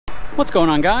What's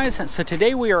going on, guys? So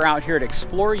today we are out here at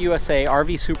Explore USA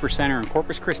RV Supercenter in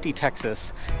Corpus Christi,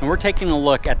 Texas, and we're taking a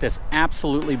look at this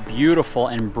absolutely beautiful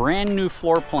and brand new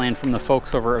floor plan from the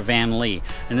folks over at Vanleigh.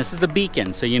 And this is the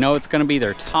Beacon, so you know it's going to be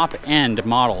their top end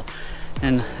model.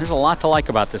 And there's a lot to like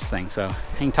about this thing, so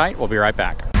hang tight, we'll be right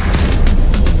back.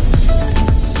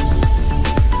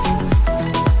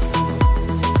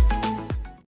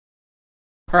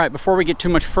 All right, before we get too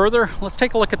much further, let's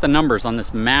take a look at the numbers on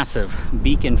this massive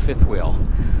Beacon fifth wheel.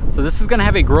 So this is going to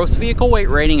have a gross vehicle weight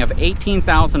rating of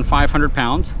 18,500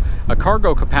 pounds, a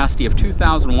cargo capacity of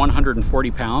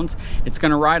 2,140 pounds. It's going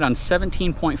to ride on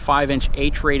 17.5-inch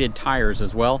H-rated tires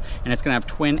as well, and it's going to have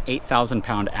twin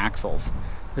 8,000-pound axles.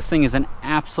 This thing is an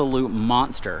absolute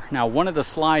monster. Now, one of the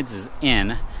slides is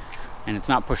in, and it's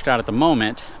not pushed out at the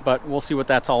moment, but we'll see what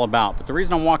that's all about. But the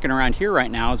reason I'm walking around here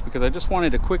right now is because I just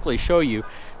wanted to quickly show you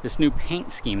this new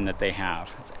paint scheme that they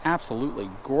have. It's absolutely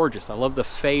gorgeous. I love the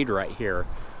fade right here.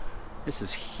 This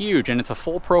is huge, and it's a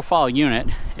full profile unit.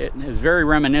 It is very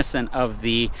reminiscent of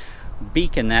the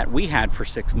Beacon that we had for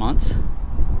 6 months.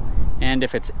 And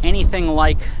if it's anything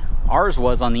like ours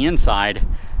was on the inside,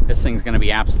 this thing's gonna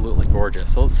be absolutely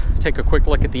gorgeous. So let's take a quick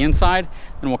look at the inside,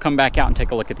 then we'll come back out and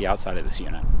take a look at the outside of this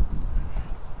unit.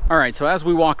 All right, so as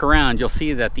we walk around, you'll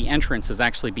see that the entrance is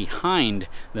actually behind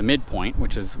the midpoint,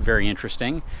 which is very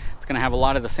interesting. It's gonna have a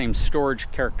lot of the same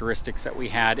storage characteristics that we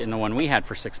had in the one we had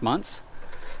for 6 months.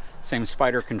 Same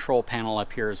spider control panel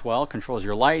up here as well. Controls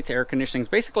your lights, air conditioning,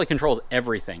 basically controls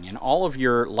everything. And all of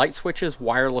your light switches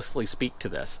wirelessly speak to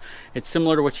this. It's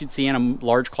similar to what you'd see in a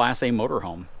large Class A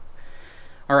motorhome.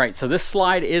 All right, so this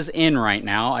slide is in right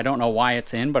now. I don't know why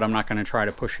it's in, but I'm not gonna try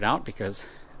to push it out because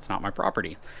it's not my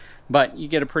property. But you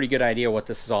get a pretty good idea what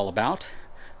this is all about.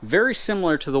 Very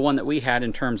similar to the one that we had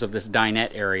in terms of this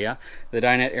dinette area. The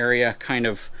dinette area kind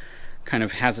of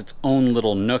has its own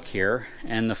little nook here,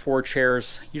 and the 4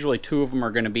 chairs, usually 2 of them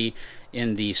are going to be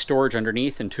in the storage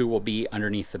underneath and 2 will be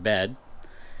underneath the bed.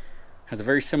 Has a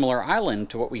very similar island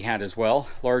to what we had as well.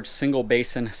 Large single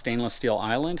basin stainless steel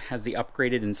island. Has the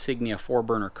upgraded Insignia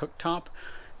 4-burner cooktop.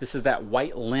 This is that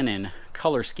white linen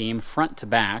color scheme front to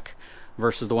back,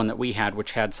 versus the one that we had,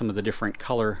 which had some of the different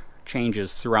color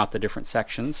changes throughout the different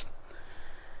sections.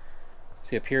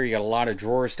 See up here, you got a lot of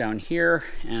drawers down here,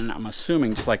 and I'm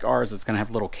assuming, just like ours, it's going to have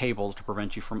little cables to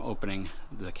prevent you from opening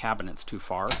the cabinets too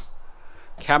far.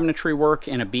 Cabinetry work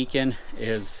in a Beacon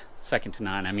is second to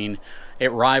none. I mean,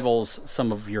 it rivals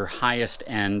some of your highest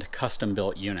end custom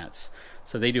built units.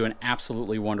 So they do an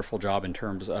absolutely wonderful job in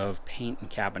terms of paint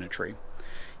and cabinetry.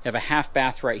 You have a half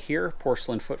bath right here,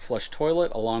 porcelain foot flush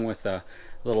toilet, along with a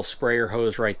little sprayer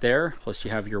hose right there. Plus you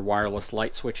have your wireless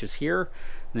light switches here,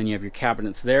 and then you have your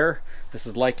cabinets there. This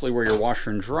is likely where your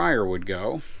washer and dryer would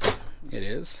go. It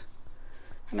is.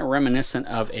 Kind of reminiscent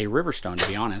of a Riverstone, to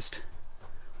be honest.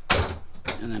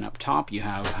 And then up top you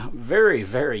have very,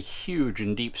 very huge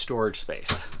and deep storage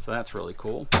space. So that's really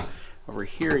cool. Over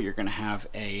here, you're going to have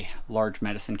a large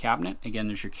medicine cabinet. Again,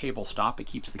 there's your cable stop. It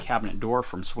keeps the cabinet door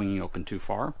from swinging open too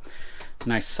far.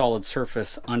 Nice solid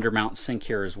surface undermount sink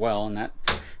here as well, and that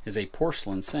is a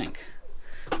porcelain sink.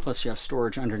 Plus you have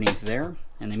storage underneath there,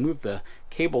 and they move the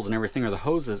cables and everything, or the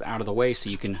hoses, out of the way so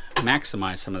you can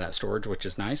maximize some of that storage, which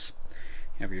is nice.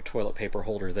 You have your toilet paper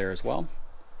holder there as well.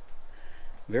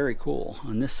 Very cool.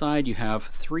 On this side, you have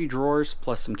 3 drawers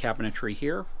plus some cabinetry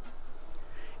here.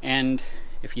 And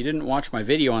if you didn't watch my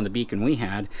video on the Beacon we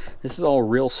had, this is all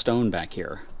real stone back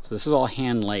here. So this is all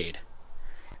hand laid.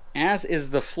 As is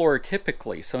the floor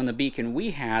typically. So in the Beacon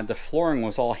we had, the flooring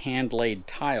was all hand laid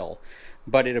tile.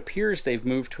 But it appears they've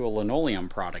moved to a linoleum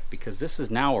product, because this is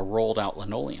now a rolled out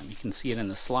linoleum. You can see it in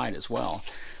the slide as well.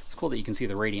 It's cool that you can see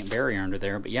the radiant barrier under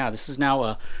there. But yeah, this is now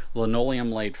a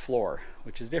linoleum laid floor,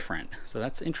 which is different. So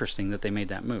that's interesting that they made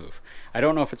that move. I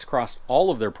don't know if it's across all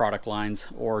of their product lines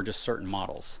or just certain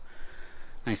models.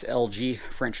 Nice LG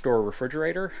French door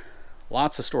refrigerator.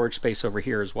 Lots of storage space over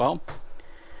here as well.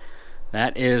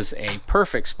 That is a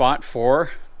perfect spot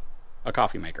for a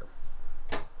coffee maker.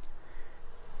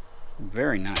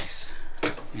 Very nice.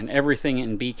 And everything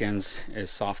in Beacons is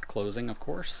soft closing, of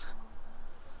course.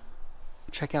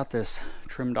 Check out this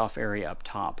trimmed off area up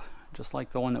top. Just like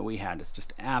the one that we had. It's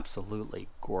just absolutely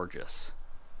gorgeous.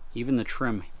 Even the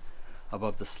trim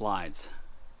above the slides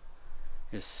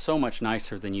is so much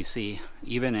nicer than you see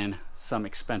even in some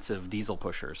expensive diesel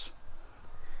pushers.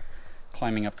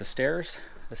 Climbing up the stairs.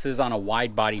 This is on a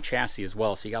wide body chassis as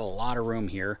well, so you got a lot of room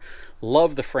here.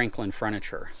 Love the Franklin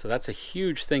furniture. So that's a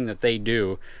huge thing that they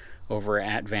do over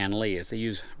at Vanleigh, is they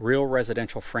use real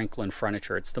residential Franklin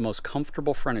furniture. It's the most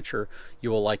comfortable furniture you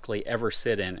will likely ever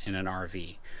sit in an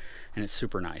RV, and it's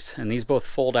super nice. And these both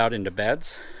fold out into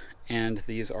beds, and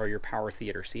these are your power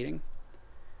theater seating.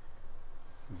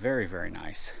 Very, very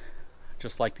nice.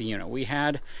 Just like the unit we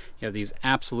had, you have these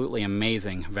absolutely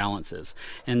amazing valances.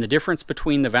 And the difference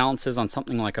between the valances on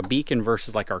something like a Beacon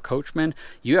versus like our Coachman,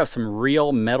 you have some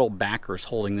real metal backers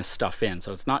holding this stuff in,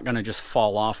 so it's not going to just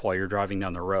fall off while you're driving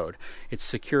down the road. It's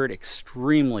secured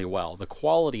extremely well. The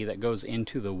quality that goes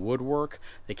into the woodwork,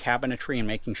 the cabinetry, and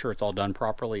making sure it's all done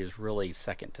properly is really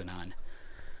second to none.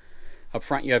 Up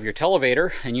front you have your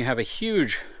televator, and you have a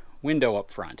huge window up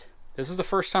front. This is the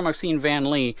first time I've seen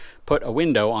Vanleigh put a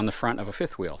window on the front of a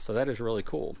fifth wheel, so that is really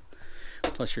cool.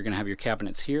 Plus you're going to have your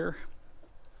cabinets here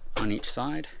on each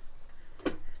side.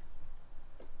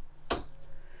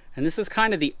 And this is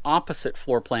kind of the opposite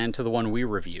floor plan to the one we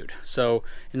reviewed. So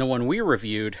in the one we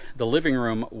reviewed, the living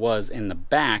room was in the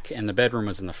back and the bedroom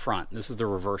was in the front. This is the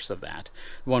reverse of that.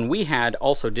 The one we had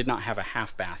also did not have a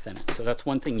half bath in it, so that's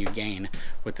one thing you gain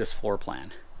with this floor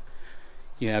plan.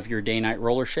 You have your day-night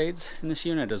roller shades in this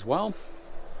unit as well.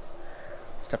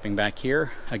 Stepping back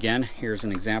here, again, here's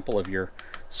an example of your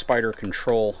Spider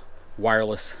Control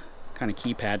wireless kind of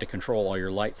keypad to control all your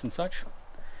lights and such.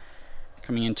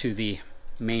 Coming into the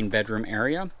main bedroom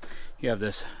area, you have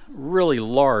this really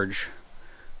large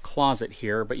closet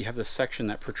here, but you have this section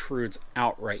that protrudes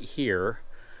out right here.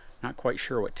 Not quite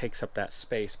sure what takes up that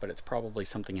space, but it's probably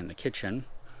something in the kitchen.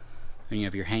 And you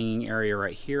have your hanging area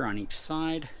right here on each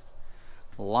side.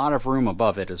 A lot of room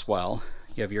above it as well.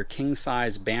 You have your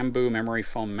king-size bamboo memory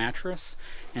foam mattress,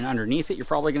 and underneath it you're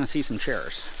probably going to see some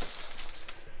chairs.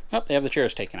 Oh, they have the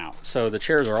chairs taken out. So the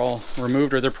chairs are all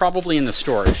removed, or they're probably in the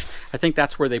storage. I think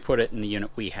that's where they put it in the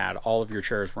unit we had. All of your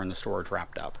chairs were in the storage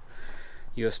wrapped up.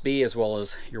 USB as well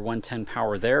as your 110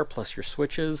 power there, plus your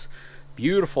switches.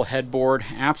 Beautiful headboard,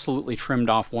 absolutely trimmed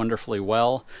off wonderfully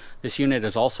well. This unit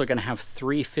is also going to have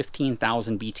 3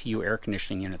 15,000 BTU air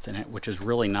conditioning units in it, which is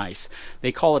really nice.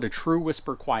 They call it a true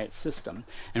whisper quiet system.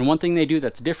 And one thing they do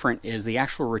that's different is the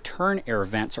actual return air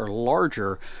vents are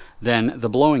larger than the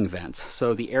blowing vents.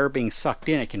 So the air being sucked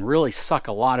in, it can really suck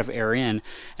a lot of air in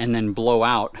and then blow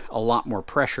out a lot more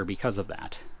pressure because of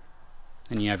that.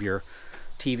 And you have your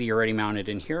TV already mounted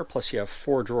in here, plus you have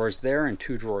 4 drawers there and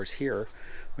 2 drawers here,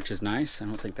 which is nice. I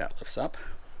don't think that lifts up.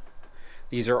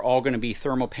 These are all going to be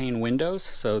thermopane windows,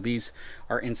 so these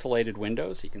are insulated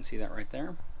windows. You can see that right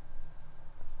there.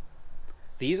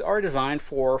 These are designed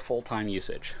for full-time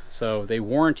usage, so they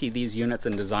warranty these units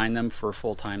and design them for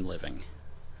full-time living.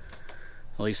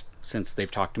 At least since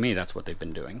they've talked to me, that's what they've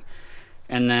been doing.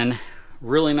 And then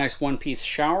really nice one-piece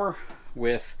shower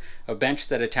with a bench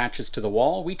that attaches to the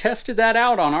wall. We tested that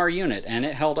out on our unit and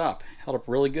it held up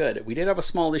really good. We did have a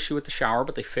small issue with the shower,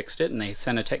 but they fixed it and they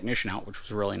sent a technician out, which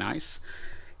was really nice.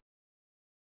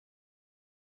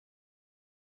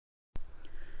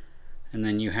 And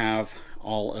then you have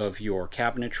all of your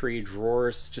cabinetry,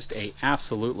 drawers, just a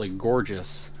absolutely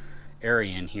gorgeous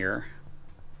area in here.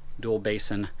 Dual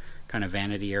basin kind of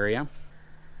vanity area.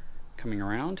 Coming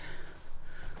around,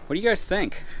 what do you guys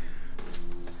think?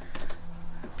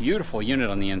 Beautiful unit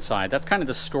on the inside. That's kind of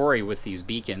the story with these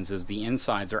Beacons, is the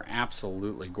insides are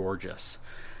absolutely gorgeous.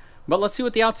 But let's see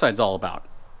what the outside's all about.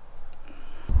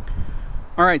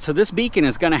 All right, so this Beacon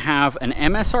is going to have an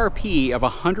MSRP of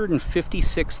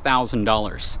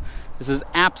 $156,000. This is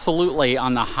absolutely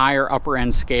on the higher upper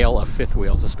end scale of fifth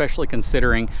wheels, especially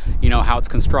considering, you know, how it's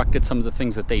constructed, some of the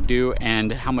things that they do,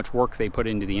 and how much work they put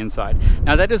into the inside.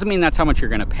 Now, that doesn't mean that's how much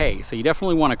you're going to pay. So you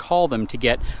definitely want to call them to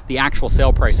get the actual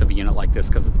sale price of a unit like this,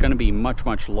 because it's going to be much,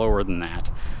 much lower than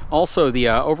that. Also, the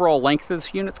overall length of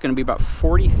this unit is going to be about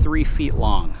 43 feet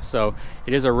long. So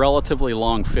it is a relatively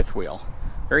long fifth wheel.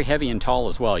 Very heavy and tall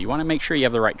as well. You want to make sure you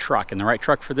have the right truck, and the right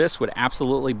truck for this would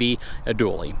absolutely be a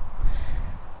dually.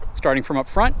 Starting from up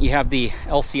front, you have the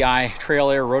LCI Trail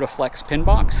Air Rotaflex pin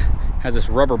box. Has this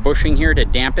rubber bushing here to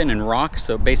dampen and rock,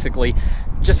 so basically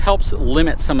just helps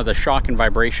limit some of the shock and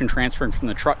vibration transferring from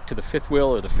the truck to the fifth wheel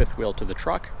or the fifth wheel to the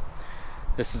truck.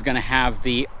 This is going to have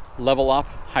the level up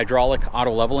hydraulic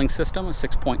auto leveling system, a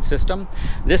 6-point system.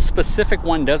 This specific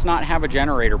one does not have a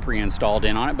generator pre-installed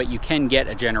in on it, but you can get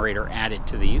a generator added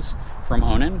to these from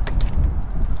Onan.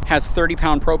 Has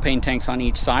 30-pound propane tanks on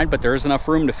each side, but there is enough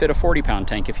room to fit a 40-pound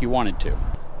tank if you wanted to.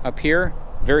 Up here,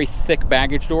 very thick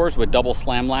baggage doors with double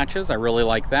slam latches. I really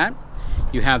like that.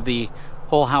 You have the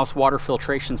whole house water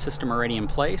filtration system already in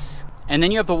place. And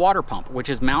then you have the water pump, which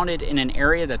is mounted in an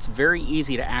area that's very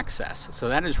easy to access. So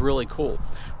that is really cool.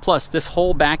 Plus, this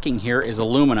whole backing here is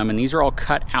aluminum, and these are all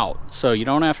cut out. So you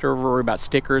don't have to worry about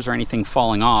stickers or anything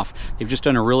falling off. They've just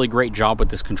done a really great job with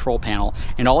this control panel.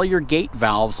 And all your gate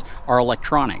valves are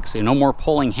electronic, so no more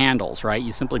pulling handles, right?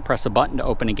 You simply press a button to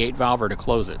open a gate valve or to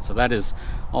close it. So that is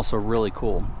also really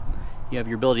cool. You have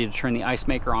your ability to turn the ice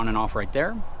maker on and off right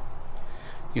there.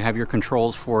 You have your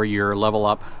controls for your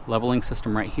leveling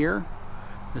system right here.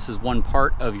 This is one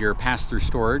part of your pass-through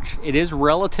storage. It is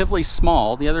relatively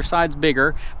small. The other side's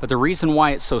bigger, but the reason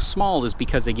why it's so small is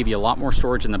because they give you a lot more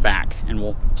storage in the back, and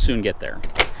we'll soon get there.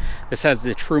 This has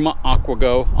the Truma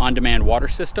AquaGo on-demand water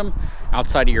system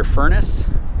outside of your furnace.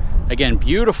 Again,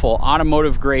 beautiful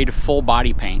automotive grade full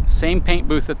body paint. Same paint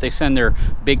booth that they send their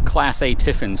big Class A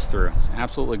Tiffins through. It's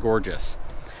absolutely gorgeous.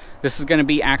 This is going to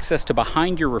be access to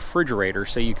behind your refrigerator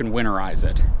so you can winterize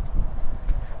it.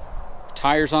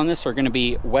 Tires on this are going to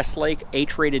be Westlake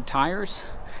H-rated tires.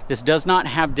 This does not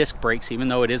have disc brakes, even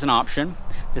though it is an option.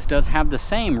 This does have the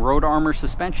same Road Armor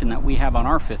suspension that we have on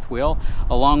our fifth wheel,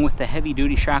 along with the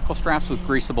heavy-duty shackle straps with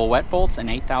greasable wet bolts and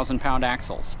 8,000-pound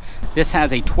axles. This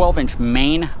has a 12-inch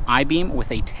main I-beam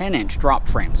with a 10-inch drop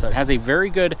frame, so it has a very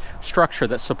good structure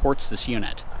that supports this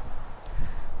unit.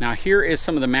 Now here is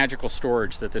some of the magical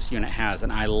storage that this unit has,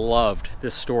 and I loved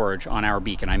this storage on our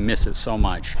Beacon. I miss it so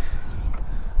much.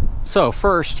 So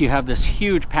first, you have this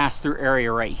huge pass-through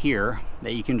area right here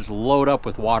that you can just load up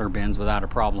with water bins without a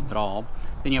problem at all.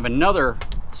 Then you have another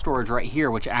storage right here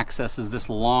which accesses this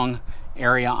long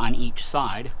area on each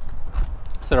side.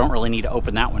 So I don't really need to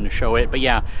open that one to show it. But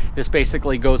yeah, this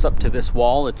basically goes up to this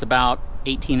wall. It's about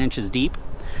 18 inches deep.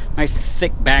 Nice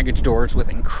thick baggage doors with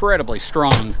incredibly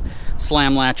strong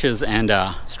slam latches and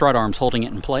strut arms holding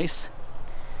it in place.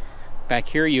 Back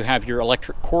here you have your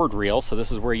electric cord reel, so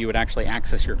this is where you would actually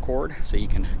access your cord so you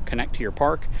can connect to your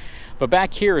park. But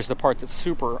back here is the part that's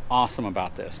super awesome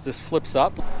about this. This flips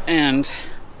up and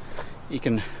you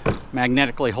can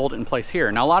magnetically hold it in place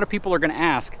here. Now a lot of people are going to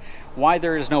ask why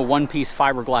there is no one-piece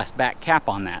fiberglass back cap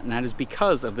on that, and that is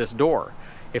because of this door.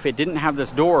 If it didn't have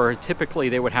this door, typically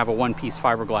they would have a one-piece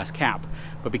fiberglass cap.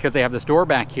 But because they have this door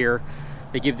back here,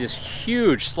 they give this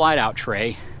huge slide-out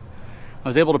tray. I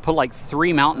was able to put like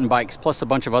 3 mountain bikes plus a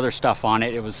bunch of other stuff on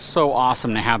it. It was so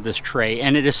awesome to have this tray,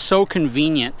 and it is so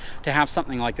convenient to have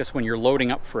something like this when you're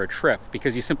loading up for a trip,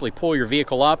 because you simply pull your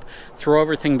vehicle up, throw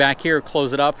everything back here,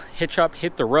 close it up, hitch up,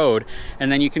 hit the road,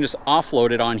 and then you can just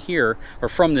offload it on here or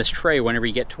from this tray whenever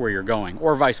you get to where you're going,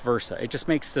 or vice versa. It just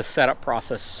makes the setup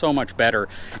process so much better,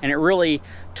 and it really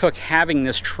took having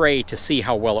this tray to see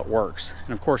how well it works.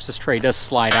 And of course this tray does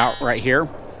slide out right here.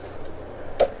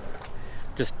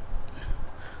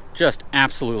 Just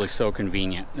absolutely so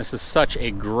convenient. This is such a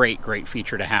great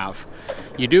feature to have.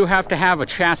 You do have to have a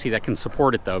chassis that can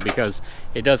support it though, because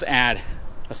it does add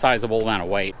a sizable amount of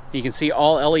weight. You can see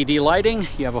all LED lighting.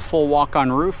 You have a full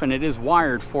walk-on roof, and it is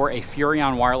wired for a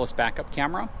Furrion wireless backup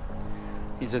camera.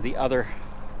 These are the other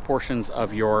portions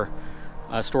of your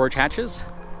storage hatches.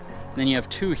 And then you have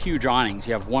 2 huge awnings.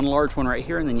 You have one large one right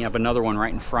here, and then you have another one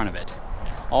right in front of it.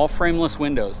 All frameless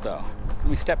windows though. Let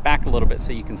me step back a little bit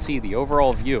so you can see the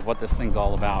overall view of what this thing's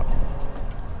all about.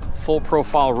 Full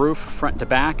profile roof, front to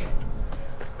back.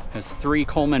 Has 3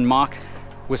 Coleman Mach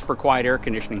whisper quiet air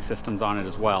conditioning systems on it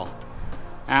as well.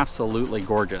 Absolutely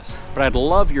gorgeous. But I'd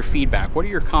love your feedback. What are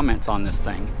your comments on this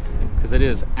thing? Because it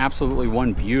is absolutely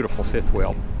one beautiful fifth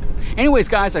wheel. Anyways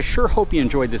guys, I sure hope you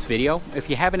enjoyed this video. If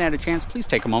you haven't had a chance, please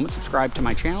take a moment, subscribe to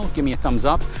my channel, give me a thumbs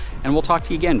up, and we'll talk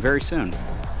to you again very soon.